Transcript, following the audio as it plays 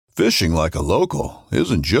Fishing like a local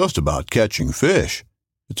isn't just about catching fish.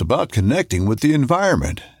 It's about connecting with the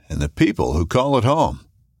environment and the people who call it home.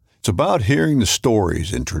 It's about hearing the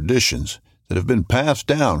stories and traditions that have been passed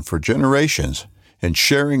down for generations and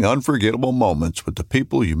sharing unforgettable moments with the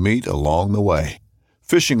people you meet along the way.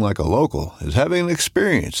 Fishing like a local is having an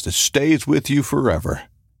experience that stays with you forever.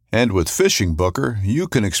 And with Fishing Booker, you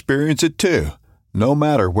can experience it too, no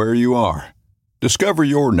matter where you are. Discover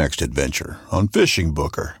your next adventure on Fishing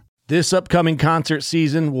Booker. This upcoming concert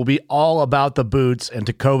season will be all about the boots, and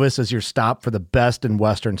Tecovas is your stop for the best in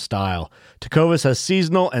Western style. Tecovas has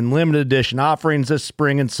seasonal and limited edition offerings this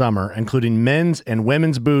spring and summer, including men's and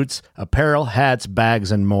women's boots, apparel, hats,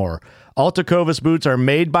 bags, and more. All Tecovas boots are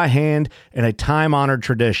made by hand in a time-honored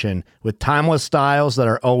tradition with timeless styles that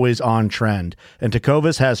are always on trend. And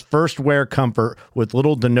Tecovas has first wear comfort with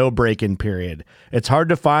little to no break-in period. It's hard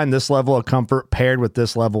to find this level of comfort paired with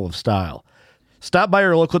this level of style. Stop by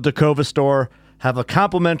your local Tecovas store, have a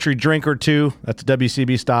complimentary drink or two, that's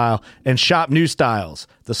WCB style, and shop new styles.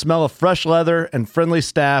 The smell of fresh leather and friendly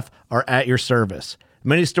staff are at your service.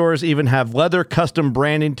 Many stores even have leather custom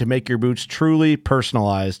branding to make your boots truly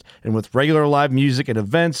personalized. And with regular live music and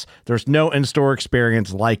events, there's no in-store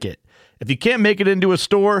experience like it. If you can't make it into a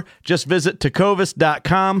store, just visit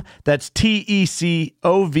tecovas.com. That's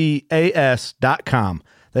TECOVAS.com.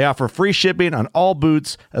 They offer free shipping on all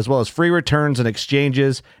boots, as well as free returns and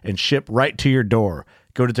exchanges, and ship right to your door.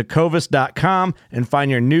 Go to tecovas.com and find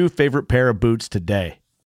your new favorite pair of boots today.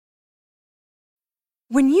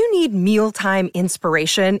 When you need mealtime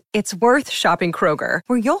inspiration, it's worth shopping Kroger,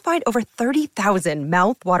 where you'll find over 30,000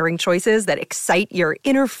 mouth-watering choices that excite your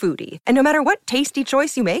inner foodie. And no matter what tasty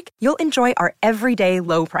choice you make, you'll enjoy our everyday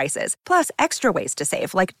low prices, plus extra ways to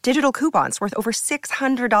save, like digital coupons worth over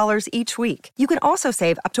 $600 each week. You can also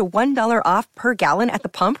save up to $1 off per gallon at the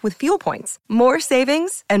pump with fuel points. More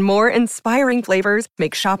savings and more inspiring flavors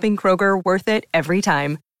make shopping Kroger worth it every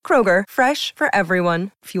time. Kroger, fresh for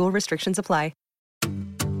everyone. Fuel restrictions apply.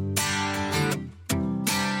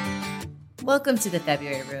 Welcome to the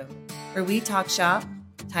February Room, where we talk shop,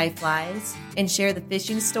 tie flies, and share the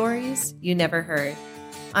fishing stories you never heard.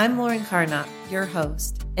 I'm Lauren Carnott, your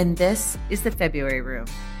host, and this is the February Room.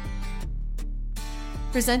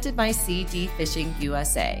 Presented by CD Fishing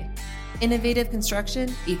USA. Innovative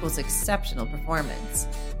construction equals exceptional performance.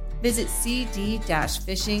 Visit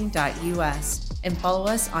cd-fishing.us and follow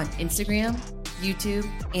us on Instagram, YouTube,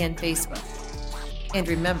 and Facebook. And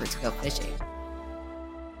remember to go fishing.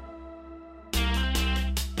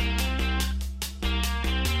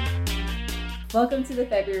 Welcome to the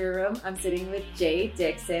February Room. I'm sitting with Jay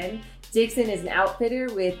Dixon. Dixon is an outfitter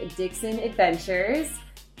with Dixon Adventures.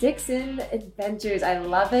 Dixon Adventures, I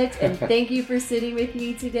love it. And thank you for sitting with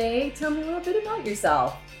me today. Tell me a little bit about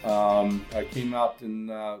yourself. I came out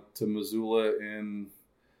to Missoula in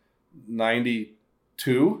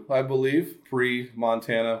 92, I believe,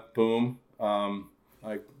 pre-Montana boom.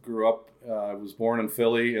 I grew up, I was born in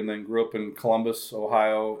Philly and then grew up in Columbus,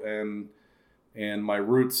 Ohio, and my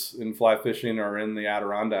roots in fly fishing are in the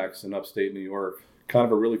Adirondacks in upstate New York. Kind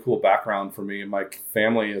of a really cool background for me. My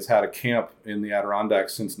family has had a camp in the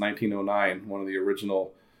Adirondacks since 1909, one of the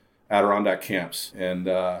original Adirondack camps. And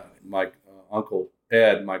my Uncle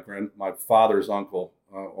Ed, my father's uncle,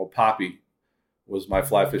 Poppy, was my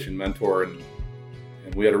fly fishing mentor. And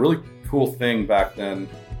we had a really cool thing back then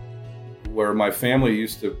where my family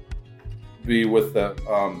used to be with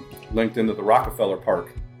linked into the Rockefeller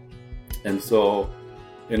Park. And so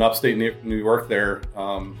in upstate New York there,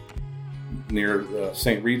 near the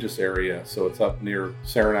St. Regis area, so it's up near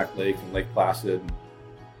Saranac Lake and Lake Placid.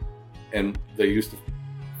 And they used to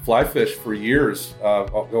fly fish for years,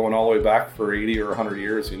 going all the way back for 80 or 100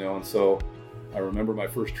 years, And so I remember my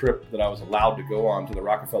first trip that I was allowed to go on to the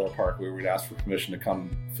Rockefeller Park, where we'd ask for permission to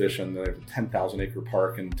come fish in the 10,000 acre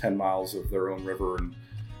park and 10 miles of their own river, and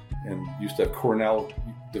used to have Cornell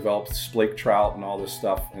developed splake trout and all this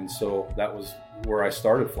stuff. And so that was where I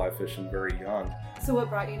started fly fishing very young. So what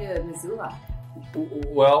brought you to Missoula?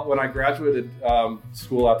 Well, when I graduated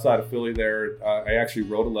school outside of Philly there, I actually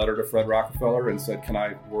wrote a letter to Fred Rockefeller and said, can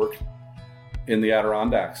I work in the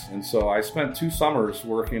Adirondacks? And so I spent 2 summers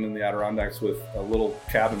working in the Adirondacks with a little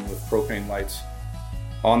cabin with propane lights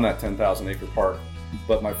on that 10,000 acre park.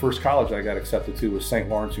 But my first college I got accepted to was St.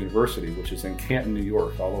 Lawrence University, which is in Canton, New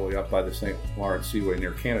York, all the way up by the St. Lawrence Seaway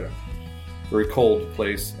near Canada. Very cold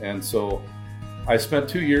place. And so I spent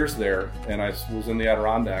 2 years there, and I was in the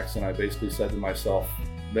Adirondacks, and I basically said to myself,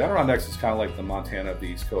 the Adirondacks is kind of like the Montana of the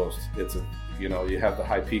East Coast. It's you have the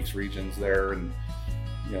high peaks regions there, and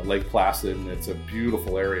Lake Placid, and it's a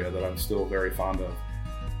beautiful area that I'm still very fond of.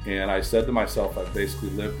 And I said to myself, I've basically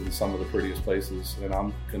lived in some of the prettiest places, and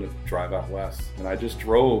I'm going to drive out west. And I just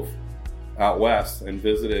drove out west and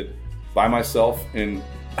visited by myself in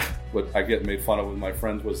what I get made fun of with my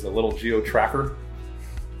friends was the little Geo Tracker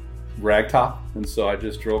ragtop. And so I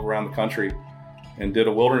just drove around the country and did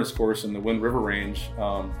a wilderness course in the Wind River Range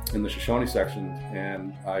in the Shoshone section.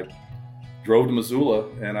 And I drove to Missoula,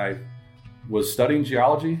 and I was studying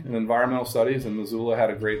geology and environmental studies, and Missoula had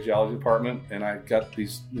a great geology department. And I got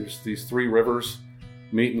there's these 3 rivers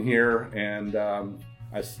meeting here, and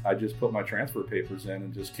I just put my transfer papers in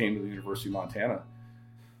and just came to the University of Montana.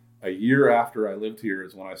 A year after I lived here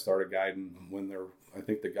is when I started guiding, I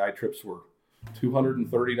think the guide trips were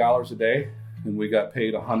 $230 a day, and we got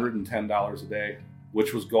paid $110 a day,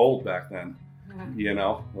 which was gold back then. You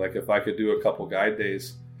know, like if I could do a couple guide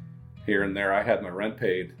days here and there, I had my rent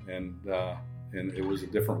paid, and it was a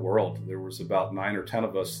different world. There was about 9 or 10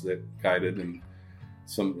 of us that guided, and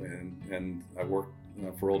I worked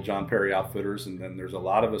for old John Perry Outfitters, and then there's a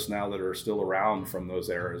lot of us now that are still around from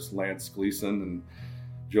those eras. Lance Gleason and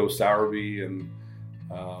Joe Sowerby and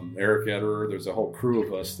Eric Ederer. There's a whole crew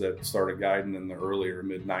of us that started guiding in the earlier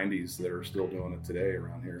mid-90s that are still doing it today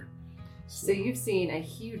around here. So you've seen a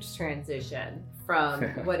huge transition from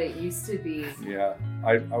what it used to be. Yeah,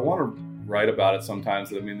 I want to write about it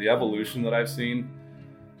sometimes. I mean, the evolution that I've seen.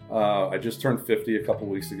 I just turned 50 a couple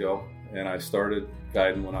weeks ago, and I started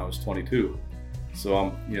guiding when I was 22. So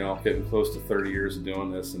I'm, getting close to 30 years of doing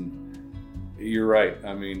this, and you're right.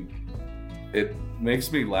 I mean, it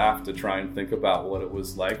makes me laugh to try and think about what it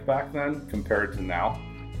was like back then compared to now.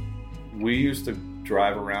 We used to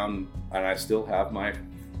drive around, and I still have my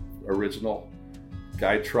original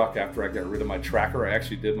guide truck after I got rid of my tracker. I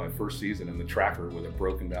actually did my first season in the tracker with a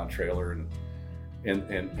broken down trailer, and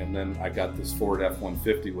then I got this Ford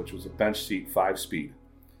F-150, which was a bench seat 5-speed.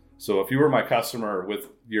 So if you were my customer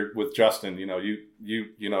with Justin,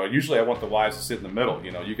 usually I want the wives to sit in the middle.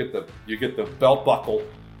 You get the belt buckle.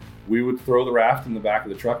 We would throw the raft in the back of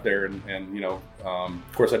the truck there, and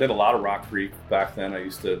of course I did a lot of Rock Creek back then. I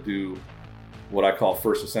used to do what I call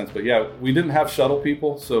first ascents, but yeah, we didn't have shuttle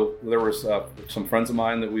people, so there was some friends of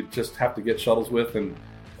mine that we'd just have to get shuttles with, and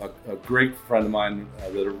a great friend of mine,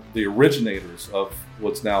 the originators of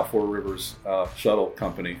what's now Four Rivers Shuttle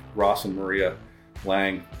Company, Ross and Maria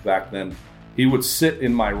Lang back then. He would sit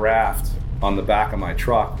in my raft on the back of my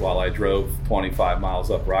truck while I drove 25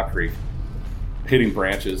 miles up Rock Creek, hitting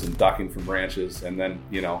branches and ducking from branches, and then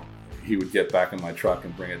he would get back in my truck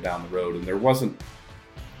and bring it down the road. And there wasn't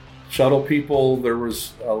shuttle people. There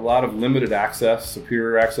was a lot of limited access.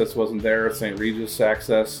 Superior access wasn't there. St. Regis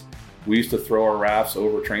access. We used to throw our rafts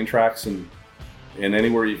over train tracks and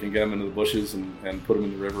anywhere you can get them into the bushes and put them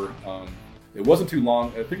in the river. It wasn't too long.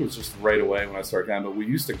 I think it was just right away when I started guiding, but we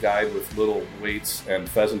used to guide with little weights and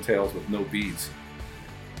pheasant tails with no beads.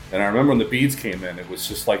 And I remember when the beads came in, it was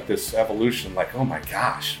just like this evolution, like, oh my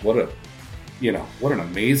gosh, what an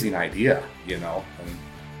amazing idea,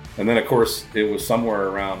 And then of course it was somewhere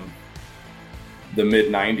around the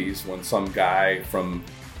mid 90s when some guy from,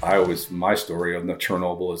 my story on the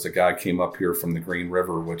Chernobyl is a guy came up here from the Green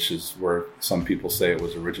River, which is where some people say it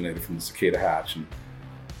was originated from the cicada hatch. And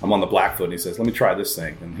I'm on the Blackfoot, and he says, let me try this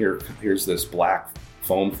thing. And here's this black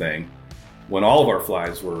foam thing. When all of our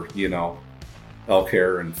flies were, elk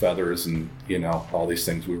hair and feathers and, all these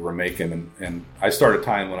things we were making. And I started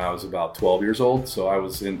tying when I was about 12 years old. So I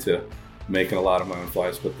was into making a lot of my own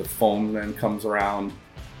flies, but the foam then comes around,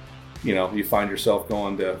 you find yourself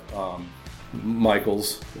going to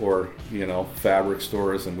Michael's or, fabric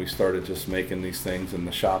stores, and we started just making these things, and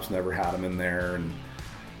the shops never had them in there.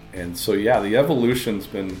 And so, yeah, the evolution's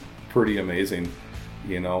been pretty amazing,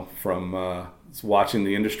 from watching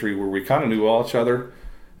the industry where we kind of knew all each other.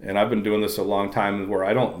 And I've been doing this a long time where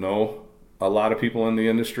I don't know a lot of people in the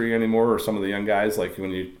industry anymore, or some of the young guys. Like when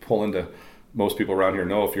you pull into, most people around here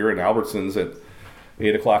know if you're in Albertsons at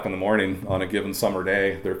 8 o'clock in the morning on a given summer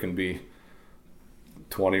day, there can be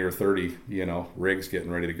 20 or 30, rigs getting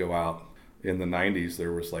ready to go out. In the 90s,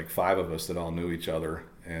 there was like 5 of us that all knew each other,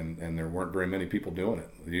 and there weren't very many people doing it.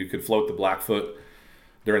 You could float the Blackfoot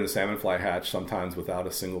during the salmon fly hatch sometimes without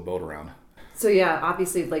a single boat around. So yeah,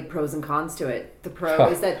 obviously like pros and cons to it. The pro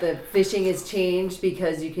is that the fishing has changed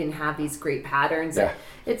because you can have these great patterns. Yeah.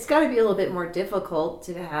 It's got to be a little bit more difficult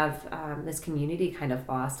to have this community kind of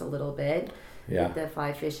lost a little bit. Yeah. With the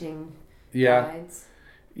fly fishing guides.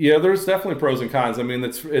 Yeah, there's definitely pros and cons. I mean,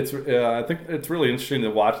 it's I think it's really interesting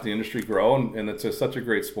to watch the industry grow, and it's such a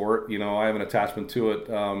great sport. I have an attachment to it.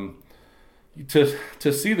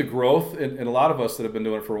 To see the growth, and a lot of us that have been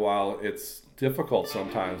doing it for a while, it's difficult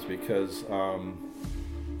sometimes because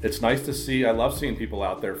it's nice to see. I love seeing people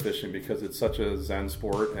out there fishing because it's such a zen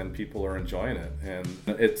sport and people are enjoying it. And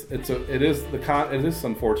it is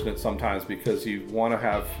unfortunate sometimes because you want to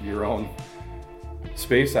have your own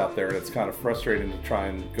space out there, and it's kind of frustrating to try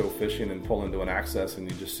and go fishing and pull into an access and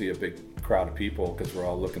you just see a big crowd of people because we're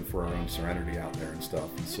all looking for our own serenity out there and stuff.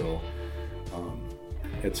 And so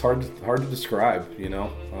it's hard to describe, you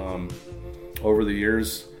know. Over the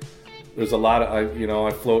years, there's a lot of,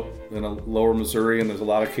 I float in lower Missouri, and there's a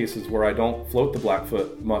lot of cases where I don't float the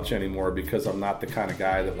Blackfoot much anymore because I'm not the kind of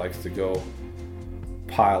guy that likes to go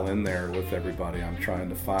pile in there with everybody. I'm trying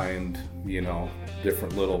to find,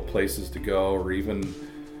 different little places to go, or even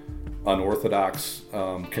unorthodox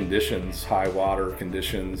conditions, high water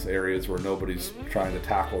conditions, areas where nobody's trying to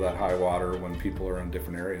tackle that high water when people are in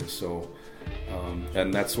different areas. So,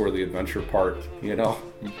 and that's where the adventure part, a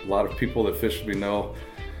lot of people that fish me know,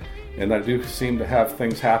 and I do seem to have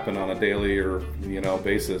things happen on a daily or,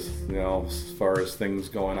 basis, as far as things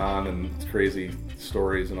going on and crazy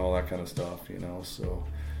stories and all that kind of stuff, so.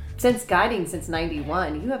 Since guiding since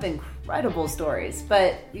 91, you have incredible stories,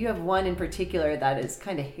 but you have one in particular that is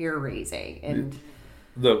kind of hair-raising and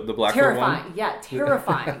the Blackfoot terrifying. one? Yeah,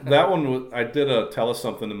 terrifying. That one, I did a tell us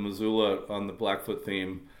something in Missoula on the Blackfoot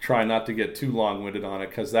theme. Try not to get too long-winded on it,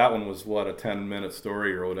 because that one was, a 10-minute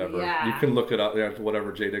story or whatever. Yeah. You can look it up,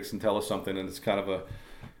 whatever, Jay Dixon, tell us something, and it's kind of a,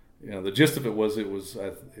 the gist of it was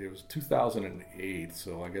 2008,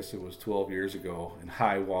 so I guess it was 12 years ago, in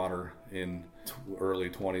high water in early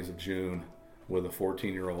 20s of June, with a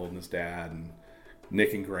 14-year-old and his dad and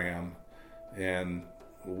Nick and Graham, and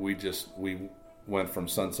we went from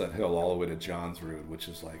Sunset Hill all the way to Johns Rood, which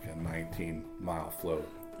is like a 19-mile float.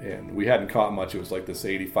 And we hadn't caught much. It was like this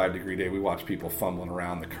 85-degree day. We watched people fumbling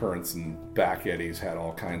around. The currents and back eddies had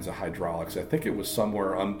all kinds of hydraulics. I think it was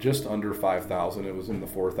somewhere just under 5,000. It was in the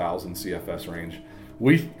 4,000 CFS range.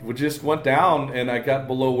 We just went down, and I got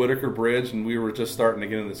below Whitaker Bridge, and we were just starting to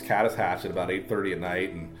get in this caddis hatch at about 8:30 at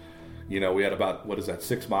night. And, we had about,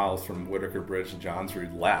 6 miles from Whitaker Bridge to Johns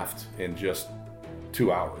Rood left in just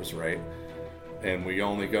 2 hours, right? And we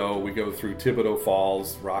go through Thibodeau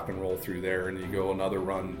Falls, rock and roll through there, and you go another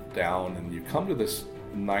run down, and you come to this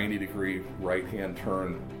 90-degree right-hand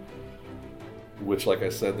turn, which, like I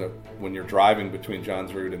said, when you're driving between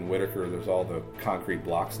Johns Rood and Whitaker, there's all the concrete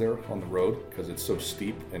blocks there on the road because it's so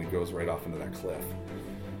steep, and it goes right off into that cliff.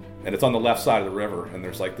 And it's on the left side of the river, and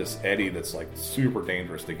there's like this eddy that's like super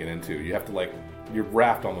dangerous to get into. You have to your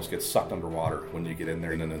raft almost gets sucked underwater when you get in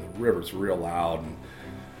there, and then the river's real loud. And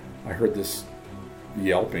I heard this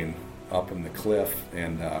yelping up in the cliff,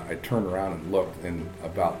 and I turned around and looked, and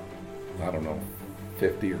about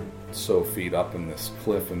 50 or so feet up in this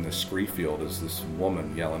cliff in this scree field is this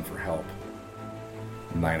woman yelling for help.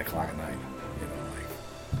 9 o'clock at night,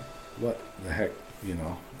 what the heck,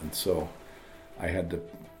 and so I had to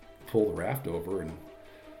pull the raft over, and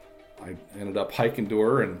I ended up hiking to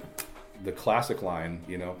her, and the classic line,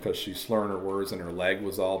 because she's slurring her words and her leg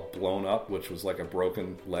was all blown up, which was like a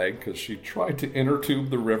broken leg because she tried to inner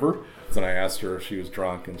tube the river. Then I asked her if she was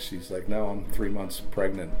drunk, and she's like, no, I'm 3 months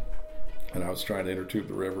pregnant. And I was trying to inner tube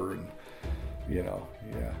the river, and,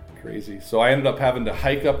 crazy. So I ended up having to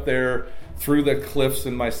hike up there through the cliffs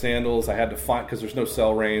in my sandals. I had to find, because there's no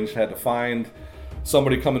cell range, I had to find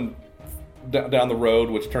somebody coming down the road,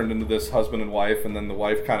 which turned into this husband and wife, and then the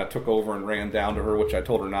wife kind of took over and ran down to her, which I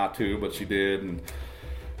told her not to, but she did,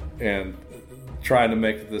 and trying to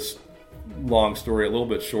make this long story a little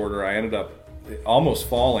bit shorter, I ended up almost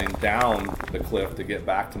falling down the cliff to get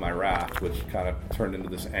back to my raft, which kind of turned into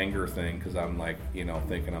this anger thing because I'm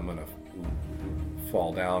thinking I'm gonna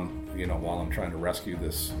fall down, while I'm trying to rescue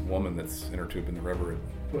this woman that's inner tubing the river.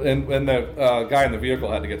 And the guy in the vehicle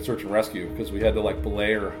had to get search and rescue because we had to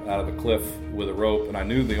belay her out of the cliff with a rope, and I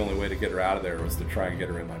knew the only way to get her out of there was to try and get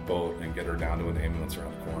her in my boat and get her down to an ambulance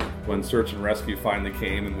around the corner. When search and rescue finally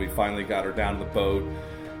came and we finally got her down to the boat,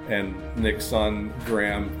 and Nick's son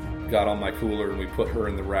Graham got on my cooler and we put her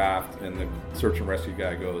in the raft, and the search and rescue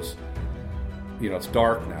guy goes, it's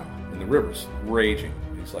dark now and the river's raging.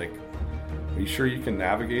 He's like, are you sure you can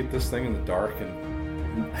navigate this thing in the dark?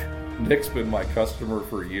 And Nick's been my customer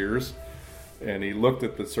for years, and he looked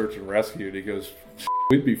at the search and rescue and he goes,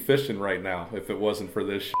 we'd be fishing right now if it wasn't for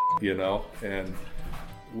this, and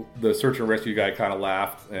the search and rescue guy kind of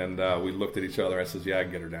laughed, and we looked at each other. I says, yeah, I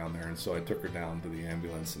can get her down there. And so I took her down to the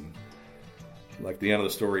ambulance, and like the end of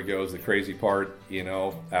the story goes, the crazy part,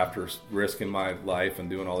 after risking my life and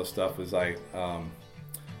doing all this stuff, is I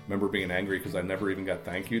remember being angry because I never even got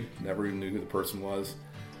thank you'd, never even knew who the person was.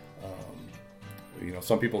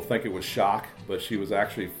 Some people think it was shock, but she was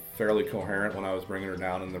actually fairly coherent when I was bringing her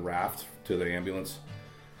down in the raft to the ambulance.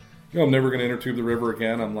 I'm never going to inner tube the river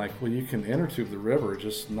again. I'm like, well, you can inner tube the river,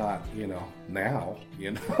 just not, now,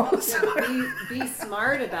 Be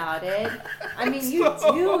smart about it. I mean, you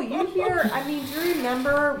hear, do you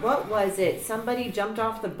remember, what was it? Somebody jumped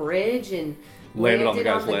off the bridge and landed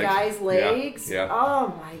on the guy's legs. Yeah.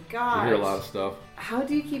 Oh my gosh. You hear a lot of stuff. How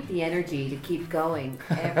do you keep the energy to keep going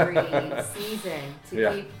every season,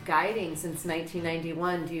 keep guiding since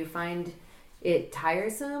 1991? Do you find it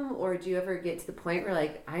tiresome, or do you ever get to the point where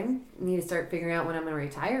I need to start figuring out when I'm going to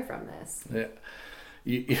retire from this?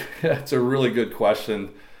 Yeah, it's a really good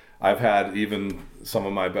question. I've had even some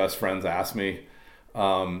of my best friends ask me.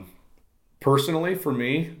 Personally, for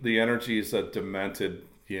me, the energy is a demented,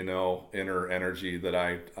 inner energy that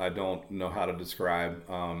I don't know how to describe.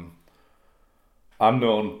 I'm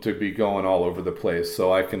known to be going all over the place,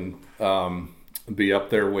 so I can be up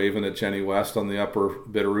there waving at Jenny West on the upper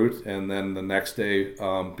Bitterroot, and then the next day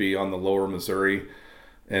be on the lower Missouri,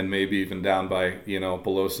 and maybe even down by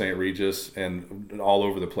below St. Regis, and all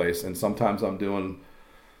over the place. And sometimes I'm doing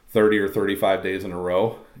 30 or 35 days in a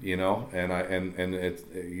row, and it's,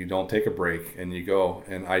 you don't take a break and you go.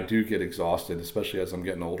 And I do get exhausted, especially as I'm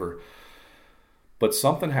getting older. But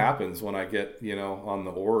something happens when I get on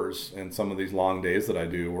the oars and some of these long days that I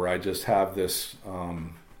do, where I just have this.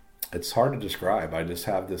 It's hard to describe. I just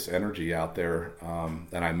have this energy out there,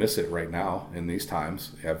 and I miss it right now in these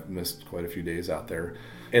times. I've missed quite a few days out there.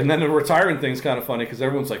 And then the retiring thing's kind of funny, because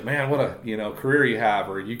everyone's like, man, what a career you have,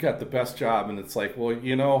 or you got the best job. And it's like,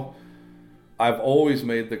 well, I've always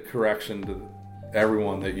made the correction to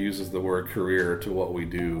everyone that uses the word career to what we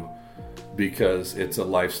do, because it's a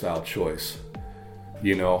lifestyle choice.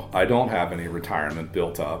 I don't have any retirement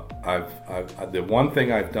built up. I've the one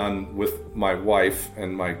thing I've done with my wife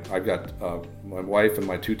and I've got my wife and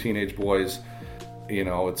my 2 teenage boys.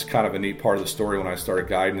 It's kind of a neat part of the story. When I started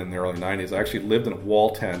guiding in the early 90s, I actually lived in a wall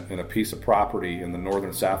tent in a piece of property in the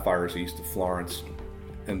Northern Sapphires east of Florence,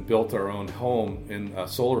 and built our own home, in a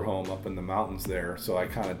solar home up in the mountains there. So I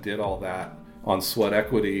kind of did all that on sweat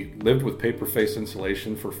equity, lived with paper face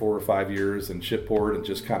insulation for 4 or 5 years and chipboard, and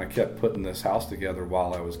just kind of kept putting this house together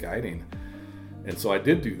while I was guiding. And so I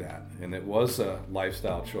did do that, and it was a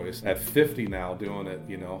lifestyle choice. At 50 now doing it,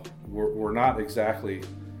 we're not exactly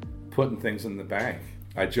putting things in the bank.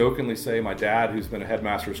 I jokingly say my dad, who's been a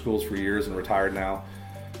headmaster of schools for years and retired now,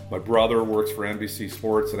 my brother works for NBC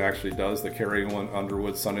Sports and actually does the Carrie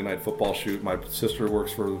Underwood Sunday night football shoot. My sister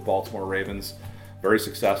works for the Baltimore Ravens, very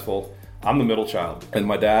successful. I'm the middle child, and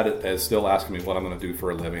my dad is still asking me what I'm going to do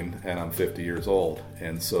for a living, and I'm 50 years old.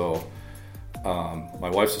 And so my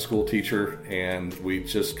wife's a school teacher, and we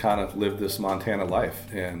just kind of live this Montana life.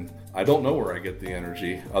 And I don't know where I get the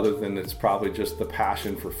energy, other than it's probably just the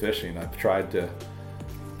passion for fishing. I've tried to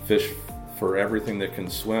fish for everything that can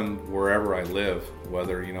swim wherever I live,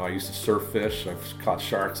 whether, I used to surf fish, I've caught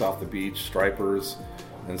sharks off the beach, stripers.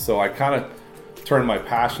 And so I kind of turned my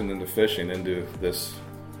passion into fishing into this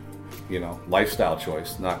lifestyle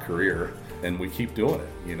choice, not career, and we keep doing it.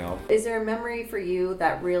 Is there a memory for you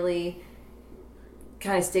that really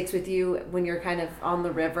kind of sticks with you when you're kind of on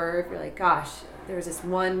the river? If you're like, gosh, there's this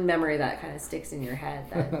one memory that kind of sticks in your head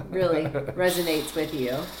that really resonates with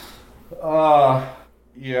you.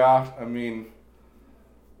 Yeah,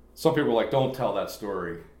 some people are like, don't tell that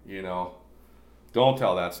story, don't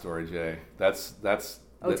tell that story, Jay. Tell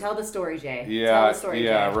the story, Jay. Yeah, tell the story,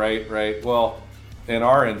 yeah, Jay. Right. Well, in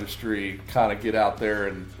our industry, kind of get out there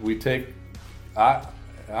and we take.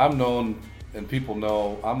 I'm known, and people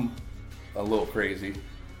know I'm a little crazy,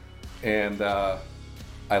 and I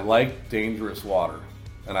like dangerous water,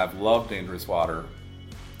 and I've loved dangerous water,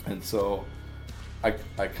 and so I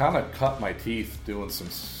kind of cut my teeth doing some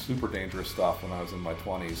super dangerous stuff when I was in my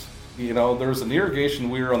 20s. There's an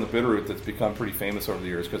irrigation weir on the Bitterroot that's become pretty famous over the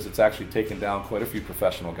years, because it's actually taken down quite a few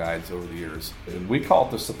professional guides over the years, and we call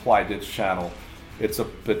it the Supply Ditch Channel. It's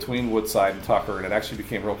between Woodside and Tucker, and it actually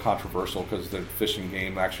became real controversial because the fishing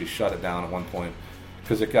game actually shut it down at one point.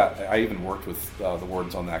 Because I even worked with the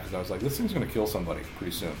wardens on that, because I was like, this thing's going to kill somebody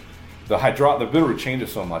pretty soon. The Bitterroot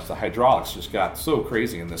changes so much, the hydraulics just got so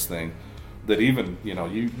crazy in this thing that even you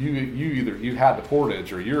had the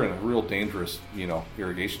portage, or you're in a real dangerous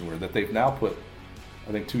irrigation weir that they've now put.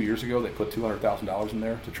 I think 2 years ago they put $200,000 in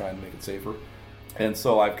there to try and make it safer. And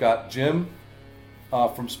so I've got Jim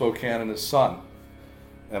from Spokane and his son.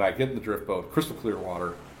 And I get in the drift boat, crystal clear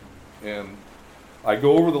water, and I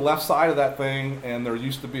go over the left side of that thing, and there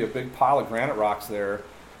used to be a big pile of granite rocks there,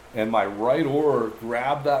 and my right oar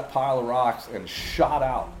grabbed that pile of rocks and shot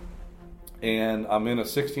out. And I'm in a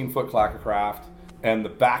 16-foot clacker craft, and the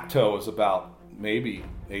back toe is about maybe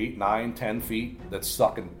 8, 9, 10 feet that's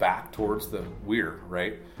sucking back towards the weir,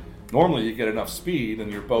 right? Normally you get enough speed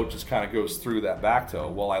and your boat just kind of goes through that back tow.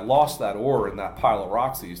 Well, I lost that oar in that pile of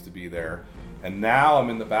rocks that used to be there, and now I'm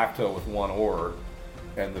in the back tow with one oar,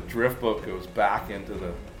 and the drift boat goes back into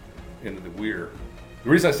the weir. The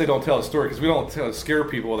reason I say don't tell a story, because we don't scare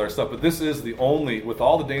people with our stuff, but this is the only, with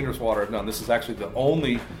all the dangerous water I've done, this is actually the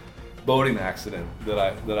only boating accident that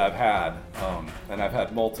I've had, and I've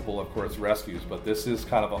had multiple, of course, rescues, but this is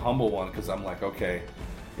kind of a humble one, because I'm like, okay,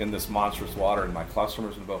 in this monstrous water, and my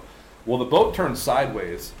customers in the boat. Well, the boat turns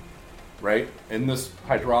sideways, right, in this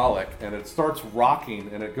hydraulic, and it starts rocking,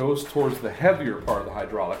 and it goes towards the heavier part of the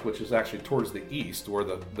hydraulic, which is actually towards the east, where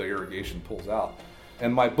the irrigation pulls out.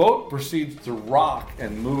 And my boat proceeds to rock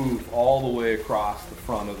and move all the way across the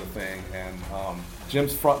front of the thing. And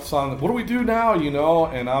Jim's front son, what do we do now, you know?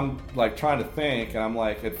 And I'm like trying to think, and I'm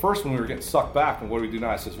like, at first when we were getting sucked back, and what do we do now?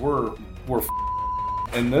 I says, we're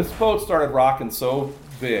and this boat started rocking so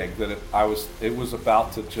big that it was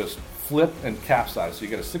about to just flip and capsize. So you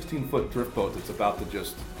get a 16-foot drift boat that's about to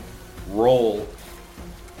just roll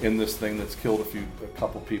in this thing that's killed a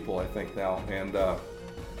couple people, I think now. And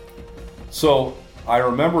so I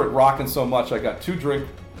remember it rocking so much, I got 2 drink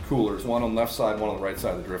coolers, one on the left side, one on the right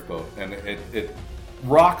side of the drift boat. And it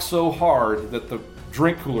rocked so hard that the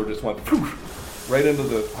drink cooler just went poof, right into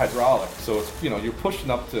the hydraulic. So it's, you're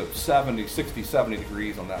pushing up to 70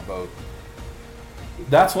 degrees on that boat.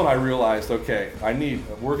 That's when I realized, okay,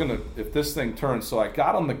 if this thing turns, so I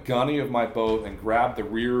got on the gunny of my boat and grabbed the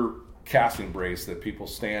rear casting brace that people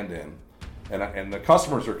stand in. And the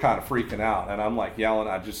customers are kind of freaking out, and I'm like yelling.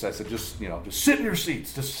 I said, just sit in your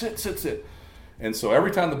seats, just sit. And so every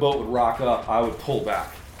time the boat would rock up, I would pull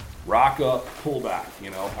back, rock up, pull back.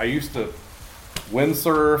 I used to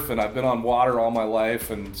windsurf, and I've been on water all my life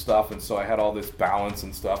and stuff, and so I had all this balance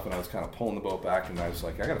and stuff, and I was kind of pulling the boat back, and I was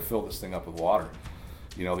like, I got to fill this thing up with water.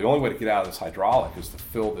 The only way to get out of this hydraulic is to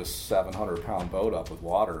fill this 700-pound boat up with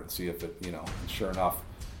water and see if it, and sure enough.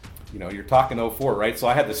 You're talking 04, right? So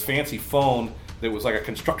I had this fancy phone that was like a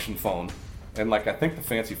construction phone. And I think the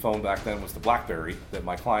fancy phone back then was the BlackBerry that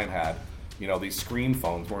my client had. These screen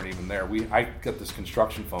phones weren't even there. I got this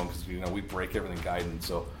construction phone because, we break everything guidance.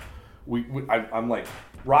 So I'm like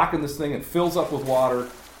rocking this thing, and fills up with water,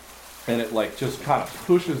 and it just kind of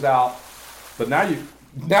pushes out. But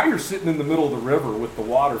now you're sitting in the middle of the river with the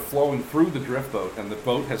water flowing through the drift boat, and the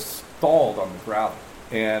boat has stalled on the gravel.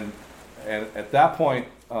 And at that point,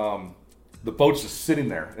 the boat's just sitting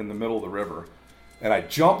there in the middle of the river, and I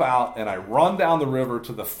jump out and I run down the river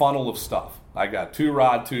to the funnel of stuff. I got 2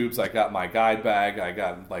 rod tubes, I got my guide bag, I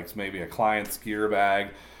got maybe a client's gear bag,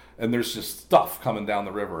 and there's just stuff coming down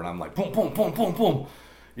the river, and I'm like boom, boom, boom, boom, boom,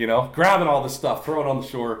 grabbing all this stuff, throwing it on the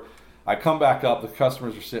shore. I come back up, the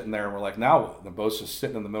customers are sitting there, and we're like, now what? The boat's just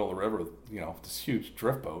sitting in the middle of the river, this huge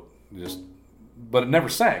drift boat, but it never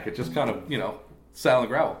sank. It just kind of, sat on the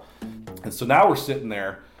gravel. And so now we're sitting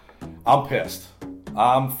there. I'm pissed.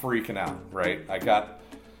 I'm freaking out, right? I got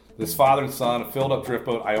this father and son, a filled up drift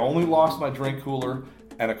boat. I only lost my drink cooler,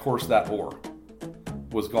 and of course that oar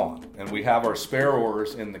was gone. And we have our spare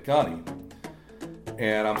oars in the gunny.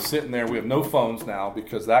 And I'm sitting there. We have no phones now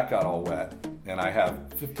because that got all wet. And I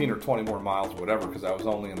have 15 or 20 more miles, whatever, because I was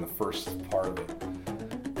only in the first part of it.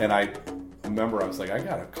 And I remember I was like, I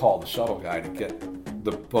got to call the shuttle guy to get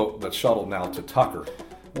the shuttle now to Tucker.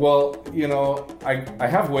 Well, I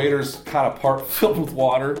have waders kind of part filled with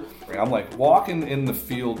water. I'm walking in the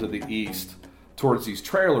field to the east towards these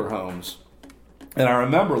trailer homes. And I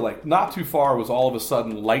remember not too far was all of a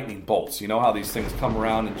sudden lightning bolts. You know how these things come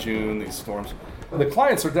around in June, these storms. The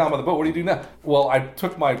clients are down by the boat. What do you do now? Well, I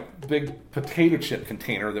took my big potato chip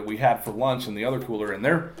container that we had for lunch in the other cooler, and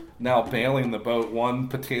they're now bailing the boat one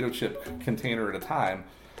potato chip container at a time.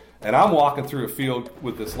 And I'm walking through a field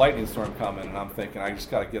with this lightning storm coming, and I'm thinking, I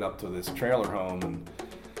just got to get up to this trailer home.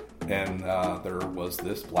 And there was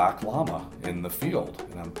this black llama in the field.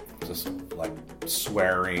 And I'm just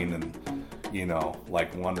swearing and,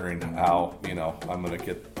 wondering how, I'm going to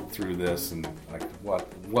get through this, and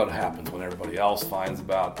what happens when everybody else finds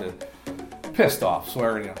about it. Pissed off,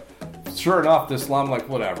 swearing. Sure enough, this llama,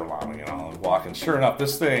 whatever llama, I'm walking. Sure enough,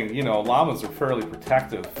 this thing, llamas are fairly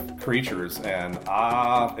protective creatures, and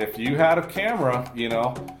if you had a camera,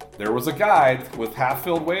 there was a guide with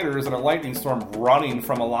half-filled waders and a lightning storm running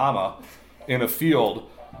from a llama in a field.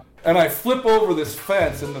 And I flip over this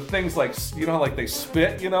fence, and the things they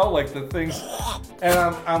spit, the things, and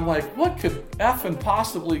I'm like, what could effing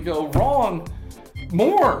possibly go wrong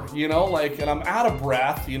more, and I'm out of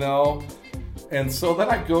breath, And so then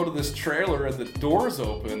I go to this trailer, and the door's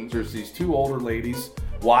open. There's these 2 older ladies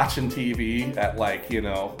watching TV at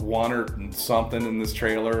 1 or something in this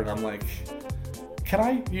trailer, and I'm like, can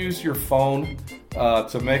I use your phone?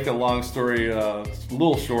 To make a long story a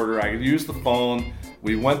little shorter, I used the phone.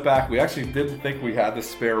 We went back. We actually didn't think we had the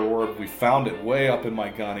spare orb. We found it way up in my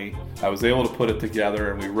gunny. I was able to put it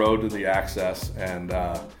together, and we rode to the access, and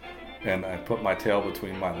I put my tail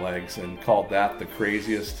between my legs and called that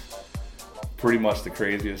pretty much the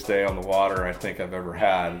craziest day on the water I think I've ever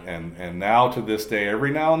had. And now to this day,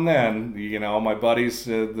 every now and then, my buddies,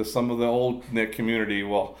 some of the old Nick community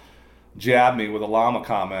will jab me with a Lama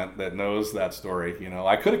comment that knows that story.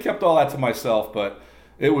 I could have kept all that to myself, but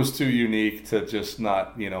it was too unique to just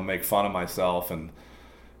not, make fun of myself and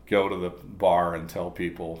go to the bar and tell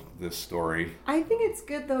people this story. I think it's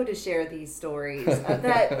good, though, to share these stories,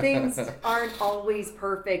 that things aren't always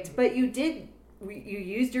perfect, but you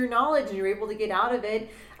used your knowledge and you were able to get out of it.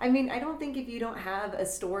 I mean, I don't think if you don't have a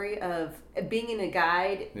story of being in a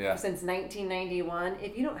guide since 1991,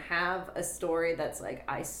 if you don't have a story that's like,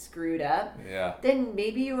 I screwed up, then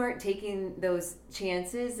maybe you aren't taking those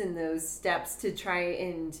chances and those steps to try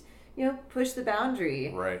and, push the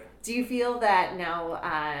boundary. Right. Do you feel that now,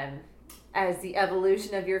 as the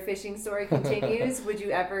evolution of your fishing story continues, would you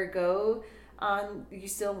ever go on, you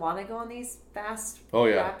still want to go on these fast,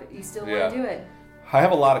 rapid, you still want to do it? I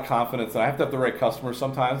have a lot of confidence, and I have to have the right customers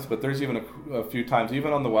sometimes, but there's even a few times,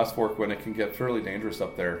 even on the West Fork, when it can get fairly dangerous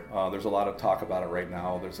up there. There's a lot of talk about it right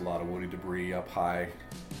now. There's a lot of woody debris up high.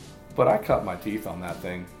 But I cut my teeth on that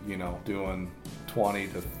thing, doing 20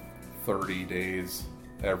 to 30 days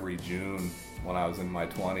every June when I was in my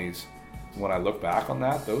 20s. When I look back on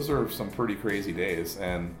that, those are some pretty crazy days.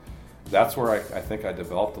 And that's where I think I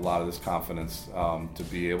developed a lot of this confidence to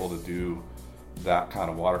be able to do that kind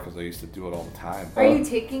of water, because I used to do it all the time. Are you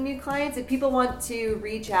taking new clients? If people want to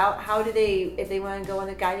reach out, if they want to go on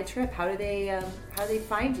a guided trip, how do they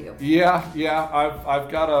find you? Yeah. I've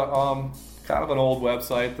got a kind of an old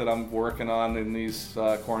website that I'm working on in these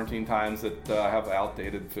quarantine times that have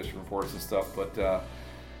outdated fishing reports and stuff. But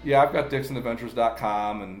I've got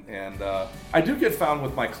DixonAdventures.com, and I do get found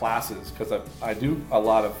with my classes, because I do a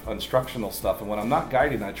lot of instructional stuff. And when I'm not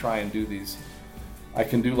guiding, I try and do these. I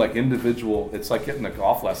can do like individual. It's like getting a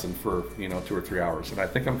golf lesson for 2 or 3 hours, and I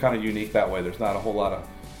think I'm kind of unique that way. There's not a whole lot of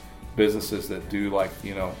businesses that do like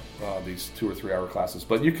these 2 or 3 hour classes.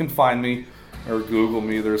 But you can find me or Google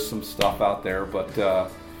me. There's some stuff out there, but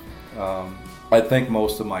I think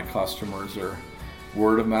most of my customers are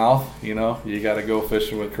word of mouth. You got to go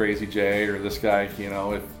fishing with Crazy Jay or this guy.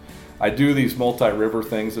 If I do these multi-river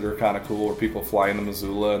things that are kind of cool, where people fly into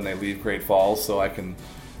Missoula and they leave Great Falls, so I can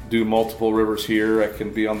do multiple rivers here. I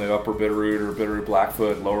can be on the upper Bitterroot or Bitterroot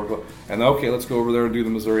Blackfoot, lower, and okay, let's go over there and do the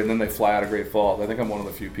Missouri, and then they fly out of Great Falls. I think I'm one of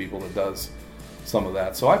the few people that does some of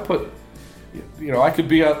that. So I put, I could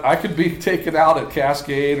be taken out at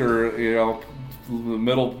Cascade or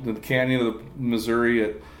the canyon of the Missouri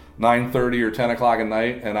at 9:30 or 10 o'clock at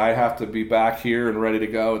night, and I have to be back here and ready to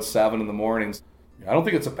go at 7 in the morning. I don't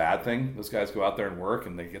think it's a bad thing. Those guys go out there and work,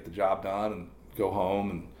 and they get the job done and go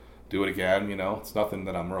home and do it again. It's nothing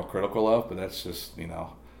that I'm real critical of, but that's just,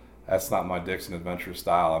 that's not my Dixon Adventure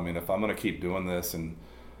style. I mean, if I'm going to keep doing this and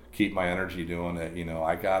keep my energy doing it,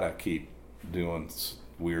 I got to keep doing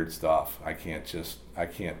weird stuff. I can't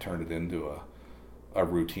turn it into a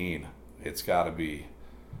routine. It's got to be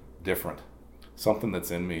different. Something that's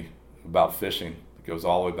in me about fishing that goes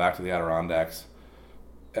all the way back to the Adirondacks.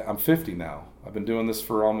 I'm 50 now. I've been doing this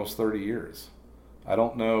for almost 30 years. I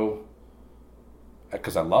don't know,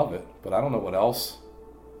 because I love it, but I don't know what else,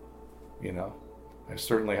 I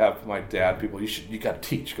certainly have my dad, people, you got to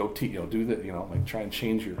teach, go teach, do that, like try and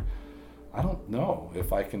change I don't know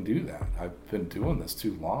if I can do that. I've been doing this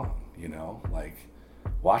too long, like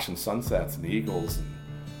watching sunsets and eagles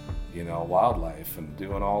and, wildlife and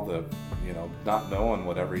doing all the, not knowing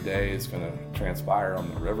what every day is going to transpire on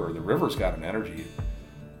the river. The river's got an energy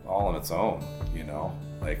all on its own,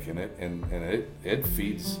 like, and it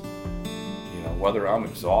feeds, whether I'm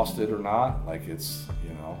exhausted or not. Like, it's,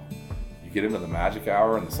 you get into the magic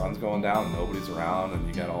hour and the sun's going down and nobody's around and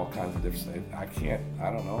you got all kinds of different things.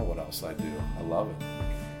 I don't know what else I do. I love it.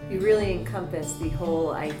 You really encompass the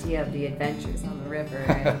whole idea of the adventures on the river.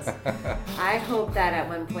 And I hope that at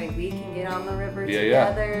one point we can get on the river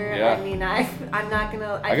together. Yeah. I mean, I'm not going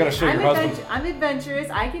to... I got to show your husband. I'm adventurous.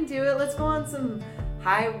 I can do it. Let's go on some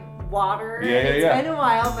high water. Yeah. It's been a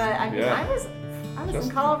while, but I mean, I was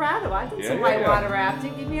in Colorado. I did some whitewater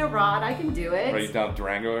rafting. Give me a rod. I can do it. Are you down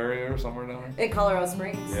Durango area or somewhere down there? In Colorado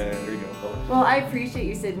Springs. Yeah, there you go. Well, I appreciate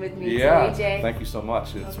you sitting with me today, Jay. Thank you so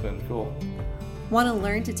much. It's been cool. Want to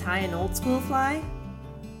learn to tie an old school fly?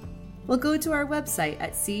 Well, go to our website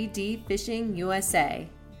at CD Fishing USA.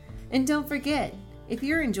 And don't forget, if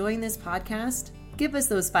you're enjoying this podcast, give us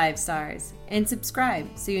those 5 stars and subscribe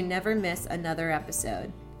so you never miss another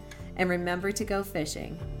episode. And remember to go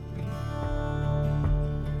fishing.